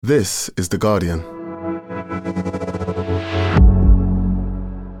This is The Guardian.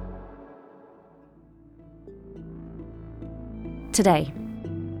 Today,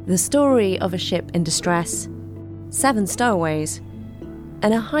 the story of a ship in distress, 7 stowaways,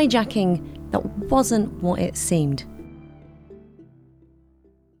 and a hijacking that wasn't what it seemed.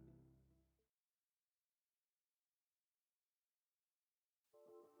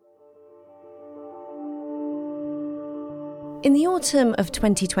 In the autumn of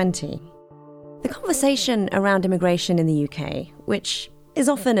 2020, the conversation around immigration in the UK, which is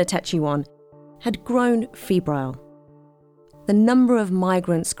often a touchy one, had grown febrile. The number of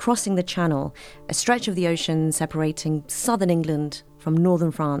migrants crossing the Channel, a stretch of the ocean separating southern England from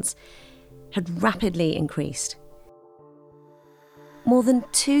northern France, had rapidly increased. More than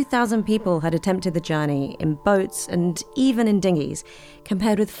 2,000 people had attempted the journey in boats and even in dinghies,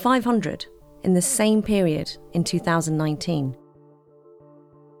 compared with 500 in the same period in 2019.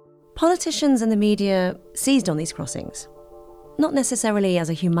 Politicians and the media seized on these crossings, not necessarily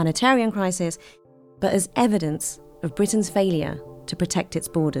as a humanitarian crisis, but as evidence of Britain's failure to protect its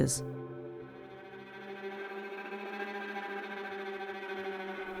borders.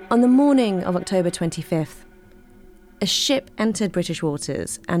 On the morning of October 25th, a ship entered British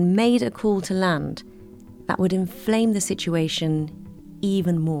waters and made a call to land that would inflame the situation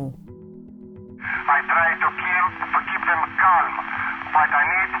even more. I tried to keep them calm, but I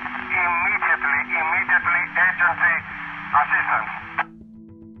need immediately agency assistance.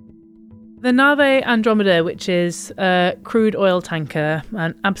 The Nave Andromeda, which is a crude oil tanker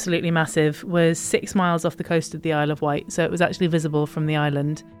and absolutely massive, was 6 miles off the coast of the Isle of Wight, so it was actually visible from the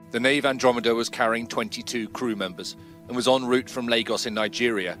island. The Nave Andromeda was carrying 22 crew members and was en route from Lagos in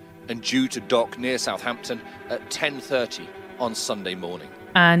Nigeria and due to dock near Southampton at 10:30 on Sunday morning.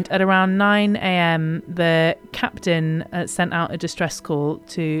 And at around 9 a.m, the captain sent out a distress call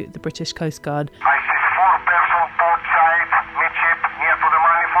to the British Coast Guard. I see 4 persons port side, midship, near to the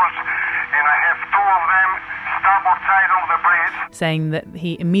manifolds, and I have 2 of them starboard side of the bridge. Saying that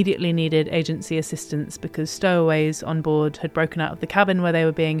he immediately needed agency assistance because stowaways on board had broken out of the cabin where they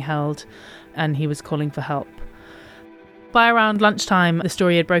were being held, and he was calling for help. By around lunchtime, the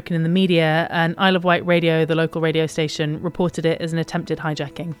story had broken in the media, and Isle of Wight Radio, the local radio station, reported it as an attempted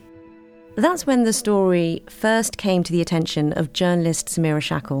hijacking. That's when the story first came to the attention of journalist Samira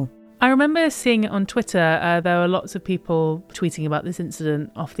Shackle. I remember seeing it on Twitter. There were lots of people tweeting about this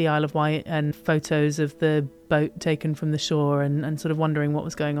incident off the Isle of Wight and photos of the boat taken from the shore and sort of wondering what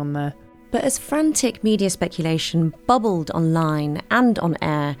was going on there. But as frantic media speculation bubbled online and on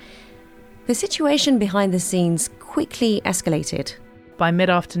air, the situation behind the scenes quickly escalated. By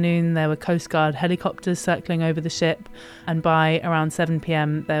mid-afternoon, there were Coast Guard helicopters circling over the ship, and by around 7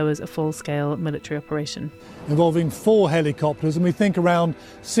 p.m, there was a full-scale military operation. Involving 4 helicopters, and we think around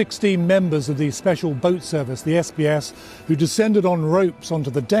 16 members of the Special Boat Service, the SBS, who descended on ropes onto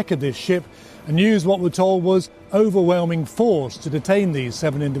the deck of this ship and used what we're told was overwhelming force to detain these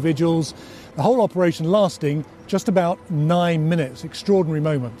 7 individuals. The whole operation lasting just about 9 minutes. Extraordinary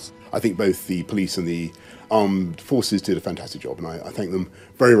moments. I think both the police and the armed forces did a fantastic job, and I thank them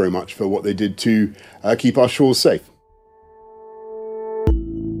very, very much for what they did to keep our shores safe.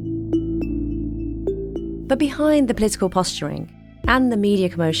 But behind the political posturing and the media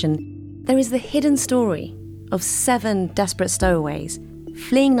commotion, there is the hidden story of 7 desperate stowaways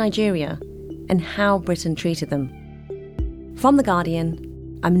fleeing Nigeria and how Britain treated them. From The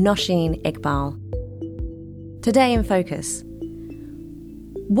Guardian, I'm Nosheen Iqbal. Today in Focus,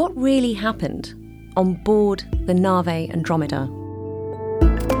 what really happened on board the Nave Andromeda?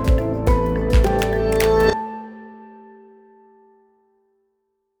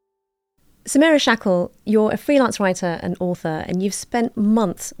 Samira Shackle, you're a freelance writer and author, and you've spent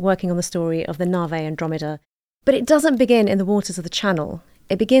months working on the story of the Nave Andromeda. But it doesn't begin in the waters of the Channel.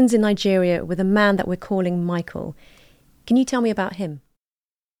 It begins in Nigeria with a man that we're calling Michael. Can you tell me about him?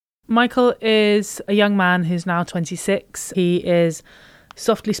 Michael is a young man who's now 26. He is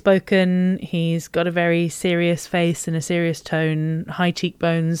softly spoken, he's got a very serious face and a serious tone, high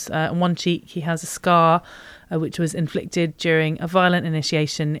cheekbones. On one cheek he has a scar which was inflicted during a violent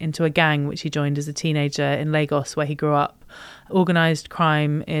initiation into a gang which he joined as a teenager in Lagos, where he grew up. Organised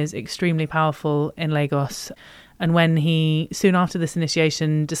crime is extremely powerful in Lagos, and when he, soon after this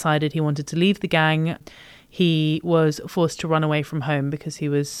initiation, decided he wanted to leave the gang, he was forced to run away from home because he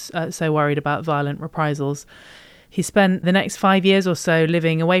was so worried about violent reprisals. He spent the next 5 years or so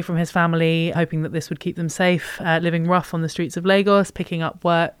living away from his family, hoping that this would keep them safe, living rough on the streets of Lagos, picking up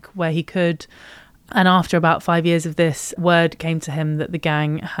work where he could. And after about 5 years of this, word came to him that the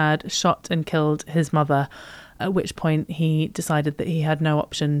gang had shot and killed his mother. at which point he decided that he had no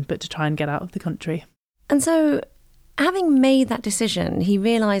option but to try and get out of the country. And so, having made that decision, he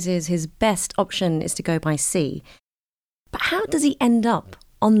realises his best option is to go by sea. But how does he end up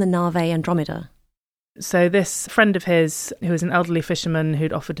on the Nave Andromeda? So this friend of his, who was an elderly fisherman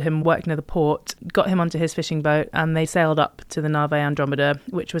who'd offered him work near the port, got him onto his fishing boat and they sailed up to the Nave Andromeda,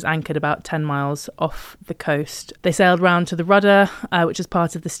 which was anchored about 10 miles off the coast. They sailed round to the rudder, which is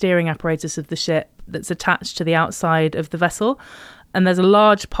part of the steering apparatus of the ship that's attached to the outside of the vessel. And there's a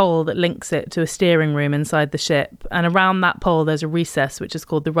large pole that links it to a steering room inside the ship. And around that pole, there's a recess, which is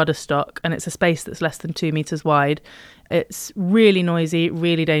called the rudder stock. And it's a space that's less than 2 metres wide. It's really noisy,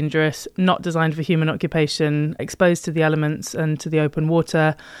 really dangerous, not designed for human occupation, exposed to the elements and to the open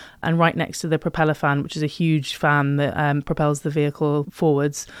water, and right next to the propeller fan, which is a huge fan that propels the vehicle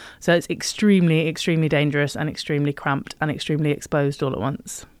forwards. So it's extremely, extremely dangerous and extremely cramped and extremely exposed all at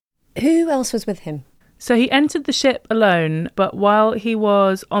once. Who else was with him? So he entered the ship alone, but while he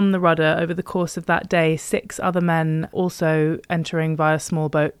was on the rudder over the course of that day, 6 other men also entering via small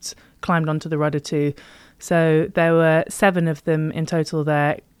boats climbed onto the rudder too. So there were 7 of them in total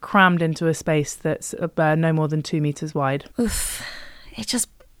there, crammed into a space that's no more than 2 metres wide. Oof, it just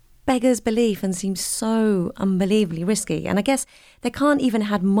beggars belief and seems so unbelievably risky. And I guess they can't even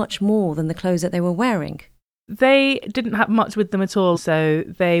have much more than the clothes that they were wearing. They didn't have much with them at all, so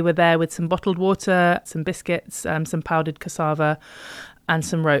they were there with some bottled water, some biscuits, some powdered cassava and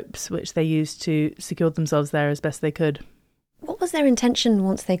some ropes, which they used to secure themselves there as best they could. What was their intention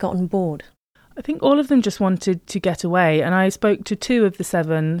once they got on board? I think all of them just wanted to get away, and I spoke to 2 of the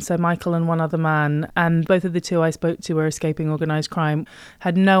 7, so Michael and one other man, and both of the 2 I spoke to were escaping organised crime,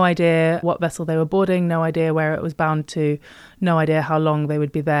 had no idea what vessel they were boarding, no idea where it was bound to, no idea how long they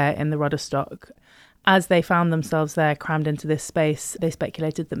would be there in the rudder stock. As they found themselves there crammed into this space, they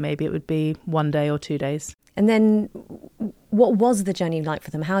speculated that maybe it would be 1 day or 2 days. And then what was the journey like for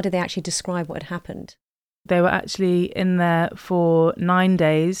them? How did they actually describe what had happened? They were actually in there for 9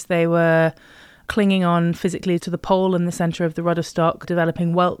 days. They were clinging on physically to the pole in the centre of the rudder stock,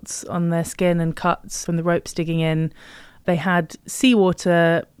 developing welts on their skin and cuts from the ropes digging in. They had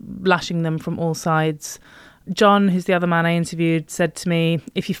seawater lashing them from all sides. John, who's the other man I interviewed, said to me,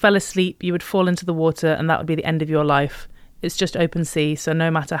 if you fell asleep, you would fall into the water and that would be the end of your life. It's just open sea, so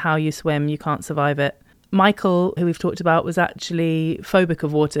no matter how you swim, you can't survive it. Michael, who we've talked about, was actually phobic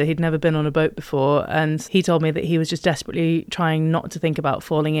of water. He'd never been on a boat before, and he told me that he was just desperately trying not to think about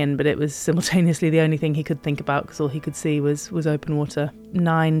falling in, but it was simultaneously the only thing he could think about because all he could see was open water.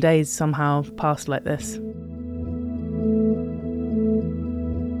 9 days somehow passed like this.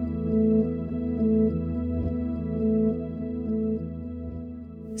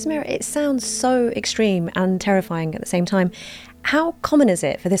 Samira, it sounds so extreme and terrifying at the same time. How common is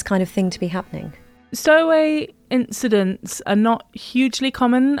it for this kind of thing to be happening? Stowaway incidents are not hugely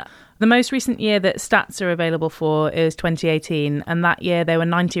common. The most recent year that stats are available for is 2018, and that year there were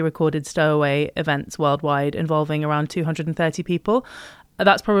 90 recorded stowaway events worldwide involving around 230 people.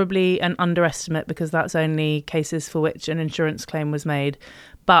 That's probably an underestimate because that's only cases for which an insurance claim was made.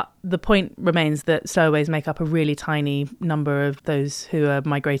 But the point remains that stowaways make up a really tiny number of those who are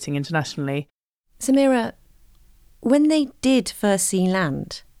migrating internationally. Samira, when they did first see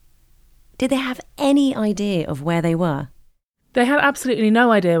land, did they have any idea of where they were? They had absolutely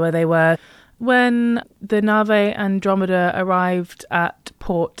no idea where they were. When the Nave Andromeda arrived at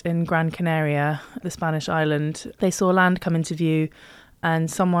port in Gran Canaria, the Spanish island, they saw land come into view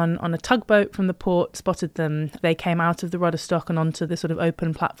and someone on a tugboat from the port spotted them. They came out of the rudder stock and onto the sort of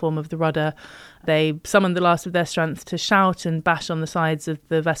open platform of the rudder. They summoned the last of their strength to shout and bash on the sides of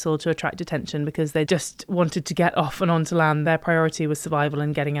the vessel to attract attention because they just wanted to get off and onto land. Their priority was survival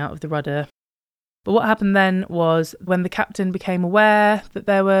and getting out of the rudder. But what happened then was when the captain became aware that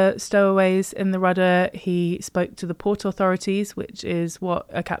there were stowaways in the rudder, he spoke to the port authorities, which is what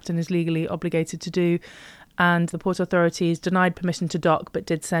a captain is legally obligated to do. And the port authorities denied permission to dock, but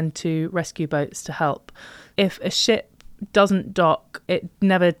did send 2 rescue boats to help. If a ship doesn't dock, it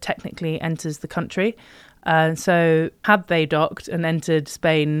never technically enters the country. So had they docked and entered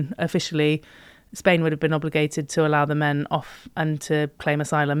Spain officially, Spain would have been obligated to allow the men off and to claim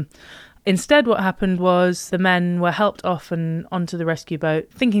asylum. Instead, what happened was the men were helped off and onto the rescue boat,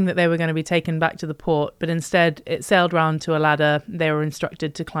 thinking that they were going to be taken back to the port, but instead it sailed round to a ladder. They were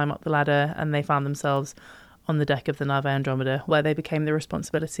instructed to climb up the ladder and they found themselves on the deck of the Nave Andromeda, where they became the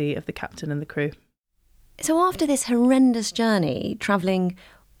responsibility of the captain and the crew. So after this horrendous journey, travelling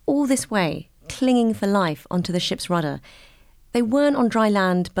all this way, clinging for life onto the ship's rudder, they weren't on dry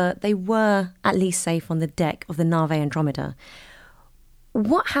land, but they were at least safe on the deck of the Nave Andromeda.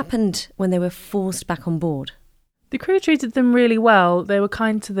 What happened when they were forced back on board? The crew treated them really well. They were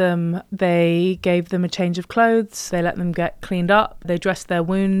kind to them. They gave them a change of clothes. They let them get cleaned up. They dressed their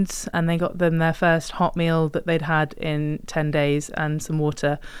wounds, and they got them their first hot meal that they'd had in 10 days and some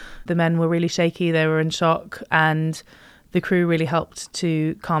water. The men were really shaky. They were in shock, and the crew really helped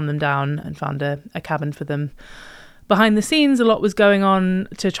to calm them down and found a cabin for them. Behind the scenes, a lot was going on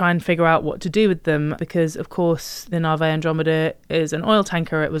to try and figure out what to do with them because, of course, the Nave Andromeda is an oil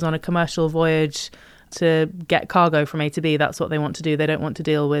tanker. It was on a commercial voyage to get cargo from A to B. That's what they want to do. They don't want to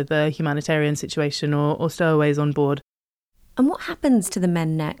deal with a humanitarian situation or stowaways on board. And what happens to the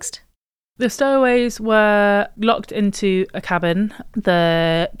men next? The stowaways were locked into a cabin.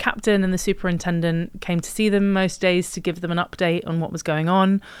 The captain and the superintendent came to see them most days to give them an update on what was going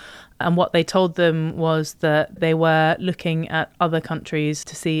on. And what they told them was that they were looking at other countries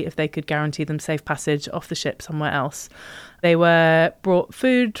to see if they could guarantee them safe passage off the ship somewhere else. They were brought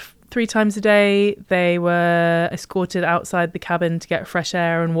food 3 times a day. They were escorted outside the cabin to get fresh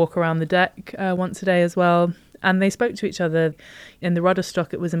air and walk around the deck once a day as well. And they spoke to each other. In the rudder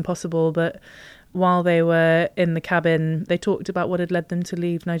stock, it was impossible, but while they were in the cabin, they talked about what had led them to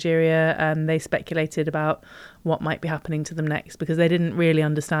leave Nigeria, and they speculated about what might be happening to them next because they didn't really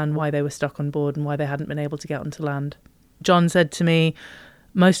understand why they were stuck on board and why they hadn't been able to get onto land. John said to me,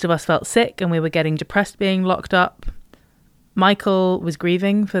 most of us felt sick and we were getting depressed being locked up. Michael was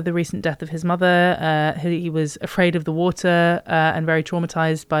grieving for the recent death of his mother. He was afraid of the water and very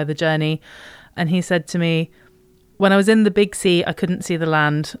traumatized by the journey. And he said to me, when I was in the big sea, I couldn't see the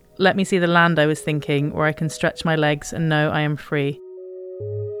land. Let me see the land, I was thinking, where I can stretch my legs and know I am free.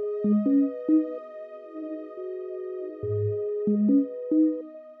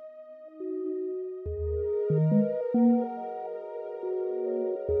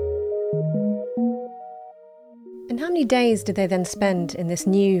 And how many days did they then spend in this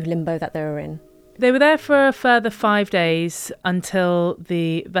new limbo that they were in? They were there for a further 5 days until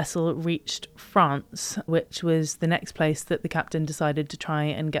the vessel reached France, which was the next place that the captain decided to try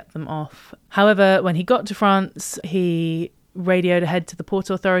and get them off. However, when he got to France, he radioed ahead to the port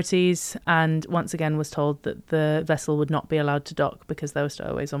authorities and once again was told that the vessel would not be allowed to dock because there were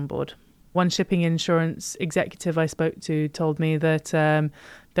stowaways on board. One shipping insurance executive I spoke to told me that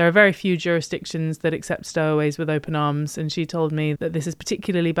there are very few jurisdictions that accept stowaways with open arms, and she told me that this is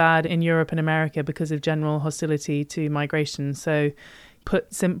particularly bad in Europe and America because of general hostility to migration. So,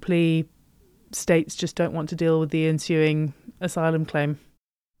 put simply, states just don't want to deal with the ensuing asylum claim.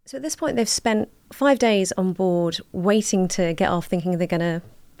 So at this point, they've spent 5 days on board waiting to get off, thinking they're going to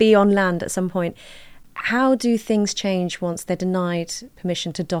be on land at some point. How do things change once they're denied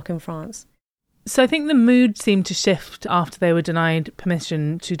permission to dock in France? So I think the mood seemed to shift after they were denied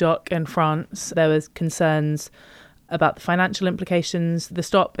permission to dock in France. There was concerns about the financial implications. The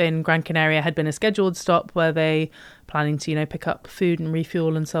stop in Gran Canaria had been a scheduled stop where they planning to, pick up food and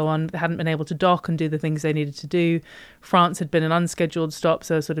refuel and so on. They hadn't been able to dock and do the things they needed to do. France had been an unscheduled stop,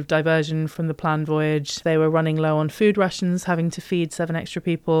 so a sort of diversion from the planned voyage. They were running low on food rations, having to feed 7 extra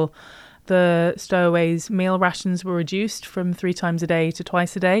people. The stowaways' meal rations were reduced from 3 times a day to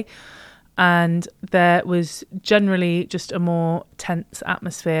twice a day. And there was generally just a more tense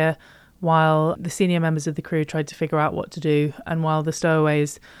atmosphere while the senior members of the crew tried to figure out what to do, and while the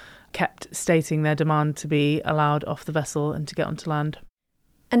stowaways kept stating their demand to be allowed off the vessel and to get onto land.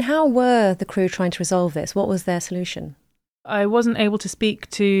 And how were the crew trying to resolve this? What was their solution? I wasn't able to speak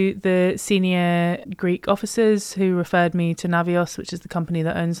to the senior Greek officers who referred me to Navios, which is the company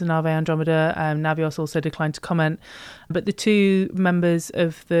that owns the Nave Andromeda. Navios also declined to comment. But the 2 members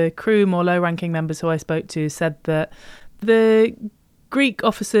of the crew, more low-ranking members who I spoke to, said that the Greek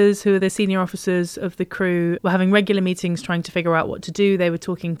officers, who are the senior officers of the crew, were having regular meetings trying to figure out what to do. They were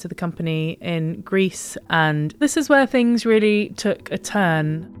talking to the company in Greece. And this is where things really took a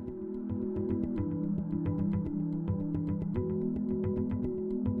turn.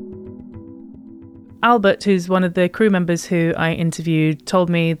 Albert, who's one of the crew members who I interviewed, told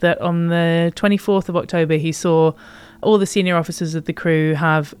me that on the 24th of October, he saw all the senior officers of the crew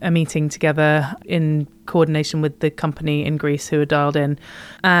have a meeting together in coordination with the company in Greece who had dialed in.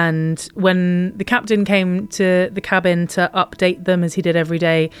 And when the captain came to the cabin to update them, as he did every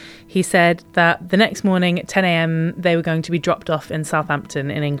day, he said that the next morning at 10 a.m, they were going to be dropped off in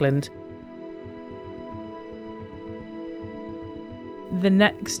Southampton in England. The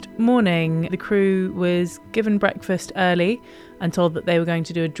next morning, the crew was given breakfast early and told that they were going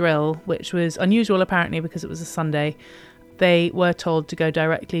to do a drill, which was unusual apparently because it was a Sunday. They were told to go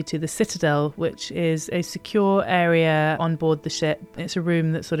directly to the Citadel, which is a secure area on board the ship. It's a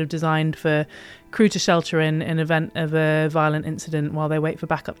room that's sort of designed for crew to shelter in event of a violent incident while they wait for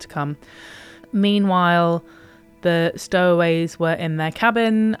backup to come. Meanwhile, The stowaways were in their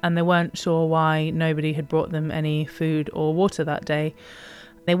cabin and they weren't sure why nobody had brought them any food or water that day.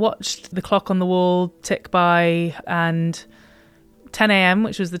 They watched the clock on the wall tick by, and 10 a.m,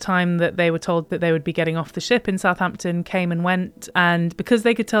 which was the time that they were told that they would be getting off the ship in Southampton, came and went. And because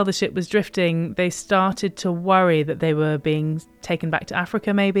they could tell the ship was drifting, they started to worry that they were being taken back to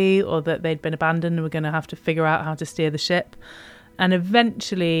Africa maybe, or that they'd been abandoned and were going to have to figure out how to steer the ship. And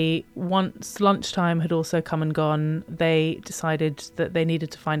eventually, once lunchtime had also come and gone, they decided that they needed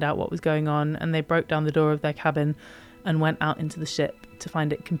to find out what was going on, and they broke down the door of their cabin and went out into the ship to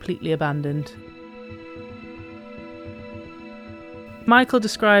find it completely abandoned. Michael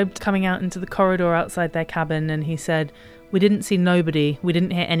described coming out into the corridor outside their cabin, and he said, "We didn't see nobody, we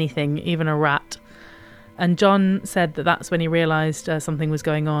didn't hear anything, even a rat." And John said that that's when he realised something was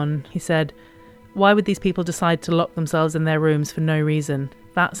going on. He said, "Why would these people decide to lock themselves in their rooms for no reason?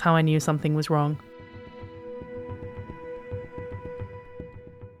 That's how I knew something was wrong."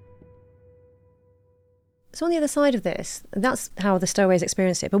 So on the other side of this, that's how the stowaways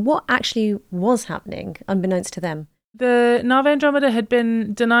experienced it. But what actually was happening, unbeknownst to them? The Nave Andromeda had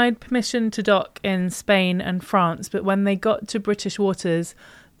been denied permission to dock in Spain and France, but when they got to British waters,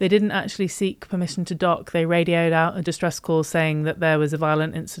 they didn't actually seek permission to dock. They radioed out a distress call saying that there was a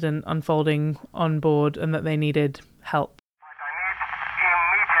violent incident unfolding on board and that they needed help. I need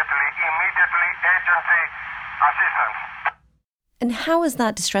immediately agency assistance. And how was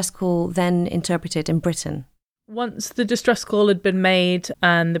that distress call then interpreted in Britain? Once the distress call had been made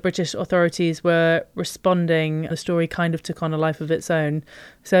and the British authorities were responding, the story kind of took on a life of its own.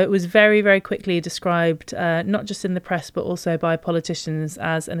 So it was very, very quickly described, not just in the press, but also by politicians,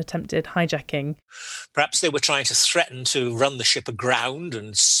 as an attempted hijacking. Perhaps they were trying to threaten to run the ship aground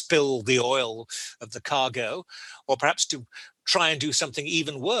and spill the oil of the cargo, or perhaps to try and do something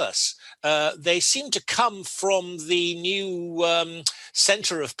even worse. They seem to come from the new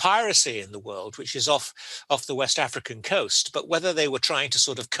centre of piracy in the world, which is off the West African coast. But whether they were trying to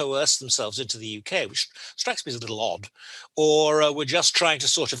sort of coerce themselves into the UK, which strikes me as a little odd, or were just trying to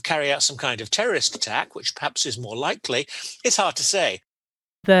sort of carry out some kind of terrorist attack, which perhaps is more likely, it's hard to say.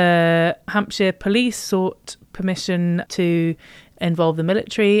 The Hampshire police sought permission to involve the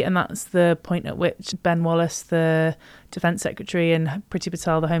military, and that's the point at which Ben Wallace, the Defence Secretary, and Priti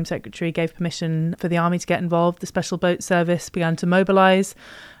Patel, the Home Secretary, gave permission for the army to get involved. The Special Boat Service began to mobilise,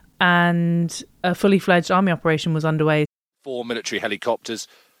 and a fully fledged army operation was underway. 4 military helicopters,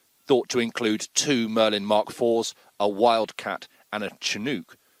 thought to include 2 Merlin Mark IVs, a Wildcat and a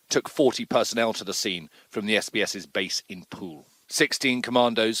Chinook, took 40 personnel to the scene from the SBS's base in Poole. 16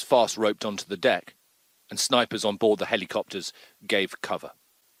 commandos fast roped onto the deck, and snipers on board the helicopters gave cover.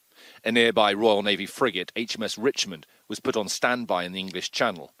 A nearby Royal Navy frigate, HMS Richmond, was put on standby in the English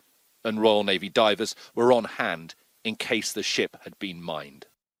Channel, and Royal Navy divers were on hand in case the ship had been mined.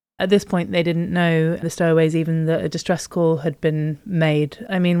 At this point, they didn't know, the stowaways, even that a distress call had been made.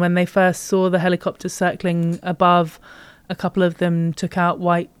 I mean, when they first saw the helicopters circling above, a couple of them took out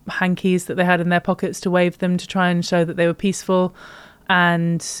white hankies that they had in their pockets to wave them to try and show that they were peaceful.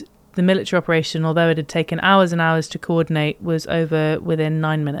 And the military operation, although it had taken hours and hours to coordinate, was over within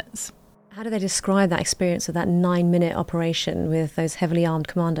 9 minutes. How do they describe that experience of that 9-minute operation with those heavily armed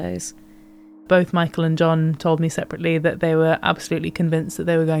commandos? Both Michael and John told me separately that they were absolutely convinced that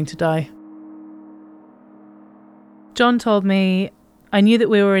they were going to die. John told me, "I knew that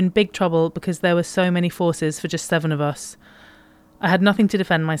we were in big trouble because there were so many forces for just 7 of us. I had nothing to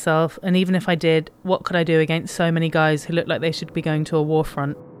defend myself, and even if I did, what could I do against so many guys who looked like they should be going to a war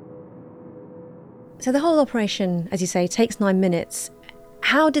front?" So the whole operation, as you say, takes 9 minutes.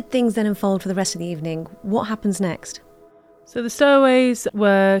 How did things then unfold for the rest of the evening? What happens next? So the stowaways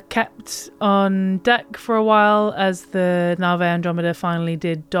were kept on deck for a while as the Nave Andromeda finally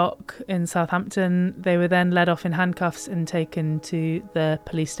did dock in Southampton. They were then led off in handcuffs and taken to the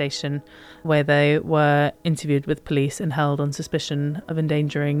police station, where they were interviewed with police and held on suspicion of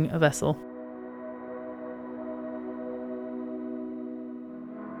endangering a vessel.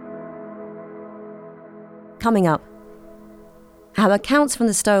 Coming up, how accounts from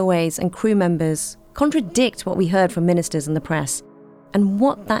the stowaways and crew members contradict what we heard from ministers and the press, and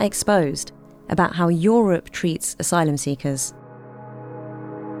what that exposed about how Europe treats asylum seekers.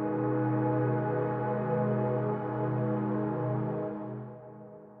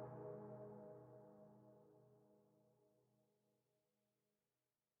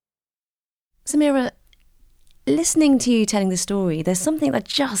 Samira, listening to you telling the story, there's something that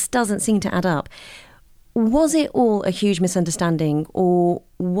just doesn't seem to add up. Was it all a huge misunderstanding, or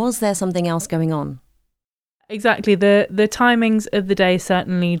was there something else going on? Exactly. The timings of the day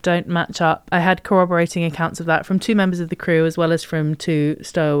certainly don't match up. I had corroborating accounts of that from 2 members of the crew as well as from 2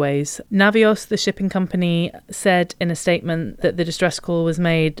 stowaways. Navios, the shipping company, said in a statement that the distress call was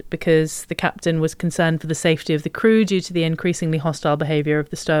made because the captain was concerned for the safety of the crew due to the increasingly hostile behaviour of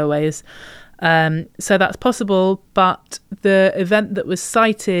the stowaways. So that's possible, but the event that was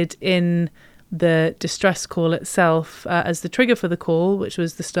cited in the distress call itself as the trigger for the call, which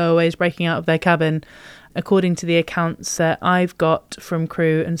was the stowaways breaking out of their cabin, according to the accounts that I've got from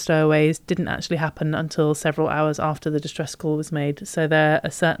crew and stowaways, didn't actually happen until several hours after the distress call was made. So there are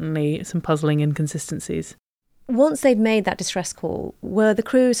certainly some puzzling inconsistencies. Once they'd made that distress call, were the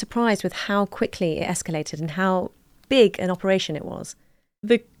crew surprised with how quickly it escalated and how big an operation it was?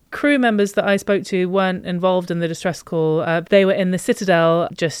 The crew members that I spoke to weren't involved in the distress call. They were in the Citadel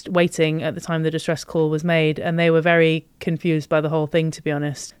just waiting at the time the distress call was made, and they were very confused by the whole thing, to be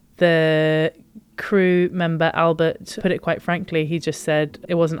honest. The crew member, Albert, put it quite frankly. He just said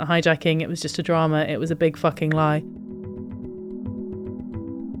it wasn't a hijacking, it was just a drama, it was a big fucking lie.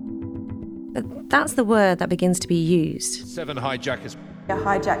 That's the word that begins to be used. 7 hijackers. A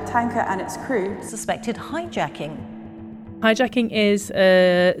hijacked tanker and its crew suspected hijacking. Hijacking is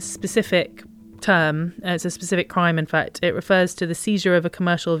a specific term. It's a specific crime, in fact. It refers to the seizure of a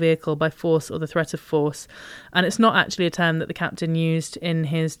commercial vehicle by force or the threat of force. And it's not actually a term that the captain used in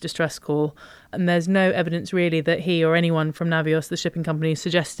his distress call. And there's no evidence really that he or anyone from Navios, the shipping company,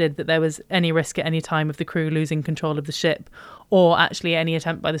 suggested that there was any risk at any time of the crew losing control of the ship, or actually any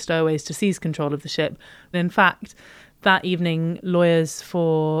attempt by the stowaways to seize control of the ship. In fact, that evening, lawyers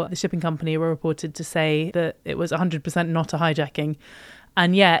for the shipping company were reported to say that it was 100% not a hijacking.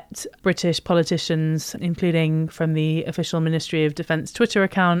 And yet, British politicians, including from the official Ministry of Defence Twitter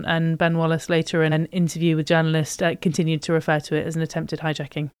account and Ben Wallace later in an interview with journalists, continued to refer to it as an attempted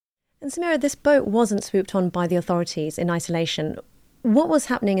hijacking. And Samira, this boat wasn't swooped on by the authorities in isolation. What was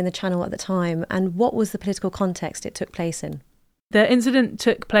happening in the Channel at the time, and what was the political context it took place in? The incident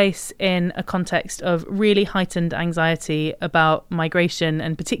took place in a context of really heightened anxiety about migration,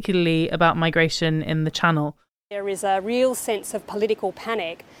 and particularly about migration in the Channel. There is a real sense of political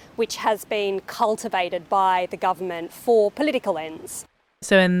panic which has been cultivated by the government for political ends.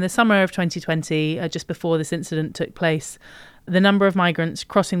 So in the summer of 2020, just before this incident took place, the number of migrants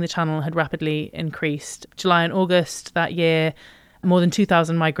crossing the Channel had rapidly increased. July and August that year, more than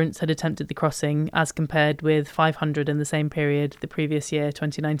 2,000 migrants had attempted the crossing, as compared with 500 in the same period the previous year,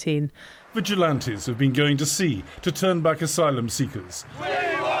 2019. Vigilantes have been going to sea to turn back asylum seekers. We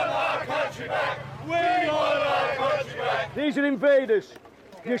want our country back! We want our country back! These are invaders.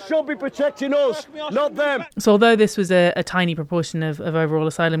 You should be protecting us, not them. So although this was a tiny proportion of overall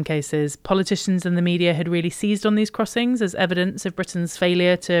asylum cases, politicians and the media had really seized on these crossings as evidence of Britain's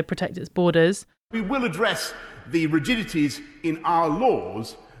failure to protect its borders. We will address the rigidities in our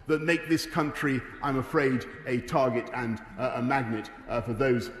laws that make this country, I'm afraid, a target and a magnet for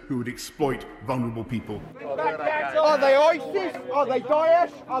those who would exploit vulnerable people. Are they ISIS? Are they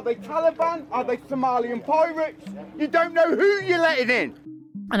Daesh? Are they Taliban? Are they Somalian pirates? You don't know who you're letting in.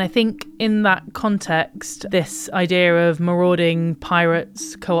 And I think in that context, this idea of marauding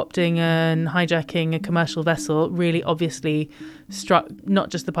pirates co-opting and hijacking a commercial vessel really obviously struck not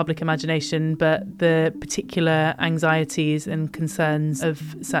just the public imagination, but the particular anxieties and concerns of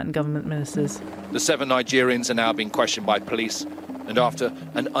certain government ministers. The 7 Nigerians are now being questioned by police, and after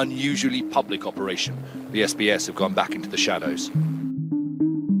an unusually public operation, the SBS have gone back into the shadows.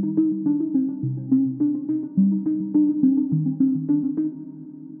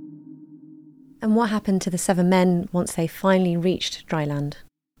 And what happened to the 7 men once they finally reached dry land?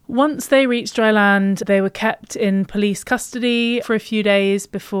 Once they reached dry land, they were kept in police custody for a few days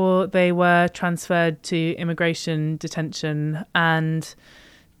before they were transferred to immigration detention. And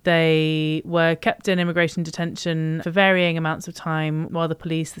they were kept in immigration detention for varying amounts of time while the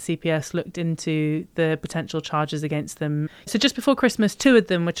police, the CPS, looked into the potential charges against them. So just before Christmas, 2 of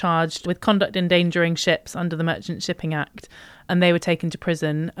them were charged with conduct endangering ships under the Merchant Shipping Act, and they were taken to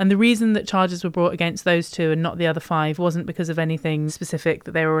prison. And the reason that charges were brought against those 2 and not the other 5 wasn't because of anything specific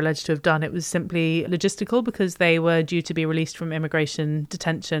that they were alleged to have done. It was simply logistical, because they were due to be released from immigration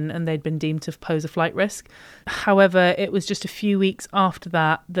detention and they'd been deemed to pose a flight risk. However, it was just a few weeks after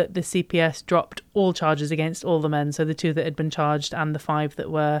that the CPS dropped all charges against all the men, so the 2 that had been charged and the 5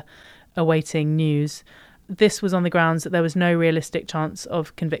 that were awaiting news. This was on the grounds that there was no realistic chance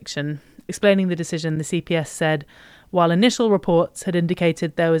of conviction. Explaining the decision, the CPS said, while initial reports had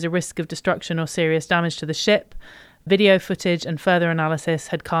indicated there was a risk of destruction or serious damage to the ship, video footage and further analysis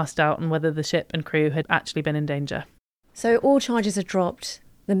had cast doubt on whether the ship and crew had actually been in danger. So all charges are dropped.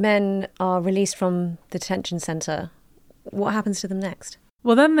 The men are released from the detention centre. What happens to them next?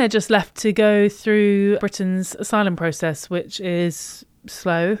 Well, then they're just left to go through Britain's asylum process, which is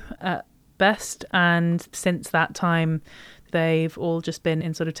slow at best. And since that time, they've all just been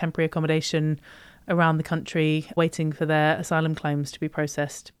in sort of temporary accommodation around the country, waiting for their asylum claims to be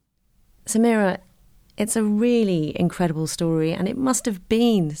processed. Samira, it's a really incredible story, and it must have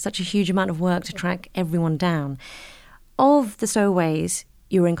been such a huge amount of work to track everyone down. Of the stowaways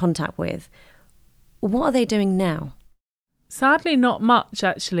you were in contact with, what are they doing now? Sadly, not much,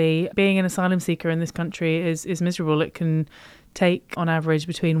 actually. Being an asylum seeker in this country is miserable. It can take, on average,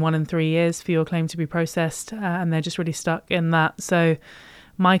 between 1 and 3 years for your claim to be processed, and they're just really stuck in that. So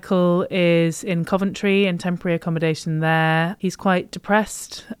Michael is in Coventry in temporary accommodation there. He's quite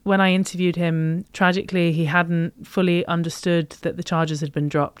depressed. When I interviewed him, tragically, he hadn't fully understood that the charges had been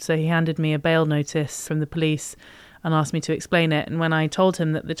dropped. So he handed me a bail notice from the police and asked me to explain it. And when I told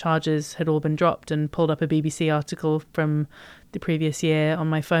him that the charges had all been dropped and pulled up a BBC article from the previous year on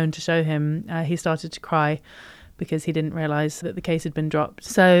my phone to show him, he started to cry because he didn't realise that the case had been dropped.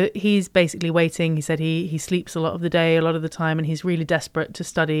 So he's basically waiting. He said he sleeps a lot of the day, a lot of the time, and he's really desperate to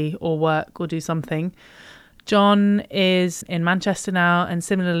study or work or do something. John is in Manchester now and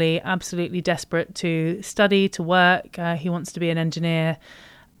similarly absolutely desperate to study, to work. He wants to be an engineer,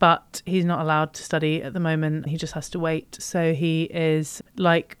 but he's not allowed to study at the moment. He just has to wait. So he is,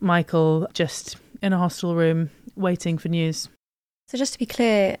 like Michael, just in a hostel room waiting for news. So just to be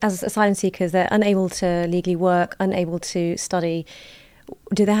clear, as asylum seekers, they're unable to legally work, unable to study.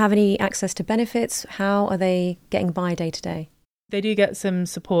 Do they have any access to benefits? How are they getting by day to day? They do get some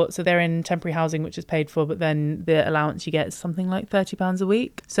support. So they're in temporary housing, which is paid for, but then the allowance you get is something like £30 a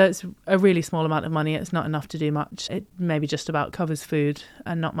week. So it's a really small amount of money. It's not enough to do much. It maybe just about covers food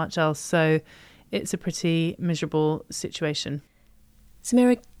and not much else. So it's a pretty miserable situation.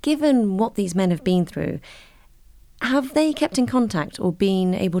 Samira, given what these men have been through, have they kept in contact or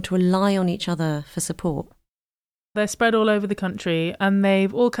been able to rely on each other for support? They're spread all over the country and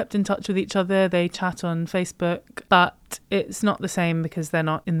they've all kept in touch with each other. They chat on Facebook, but it's not the same because they're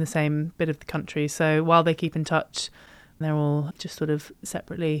not in the same bit of the country. So while they keep in touch, they're all just sort of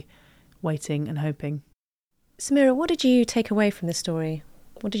separately waiting and hoping. Samira, what did you take away from this story?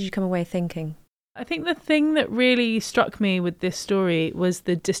 What did you come away thinking? I think the thing that really struck me with this story was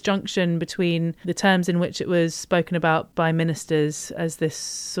the disjunction between the terms in which it was spoken about by ministers as this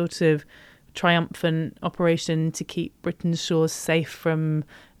sort of triumphant operation to keep Britain's shores safe from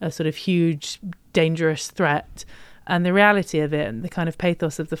a sort of huge, dangerous threat, and the reality of it and the kind of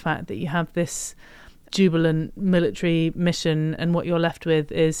pathos of the fact that you have this jubilant military mission and what you're left with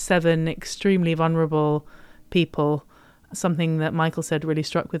is 7 extremely vulnerable people. Something that Michael said really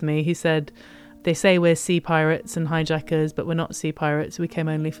struck with me. He said, "They say we're sea pirates and hijackers, but we're not sea pirates. We came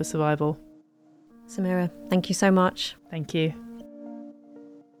only for survival." Samira, thank you so much. Thank you.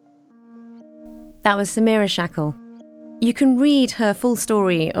 That was Samira Shackle. You can read her full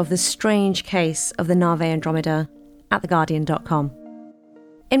story of the strange case of the Nave Andromeda at theguardian.com.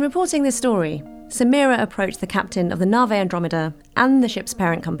 In reporting this story, Samira approached the captain of the Nave Andromeda and the ship's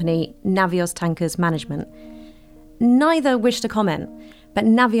parent company, Navios Tankers Management. Neither wished to comment, but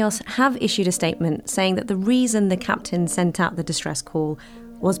Navios have issued a statement saying that the reason the captain sent out the distress call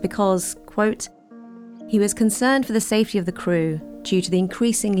was because, quote, he was concerned for the safety of the crew due to the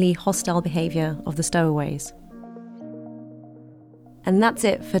increasingly hostile behaviour of the stowaways. And that's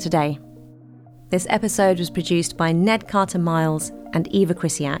it for today. This episode was produced by Ned Carter-Miles and Eva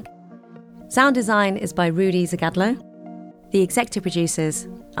Krysiak. Sound design is by Rudy Zagadlo. The executive producers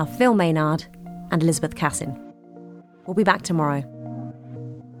are Phil Maynard and Elizabeth Cassin. We'll be back tomorrow.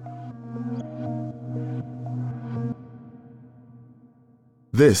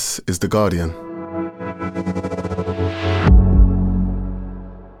 This is The Guardian.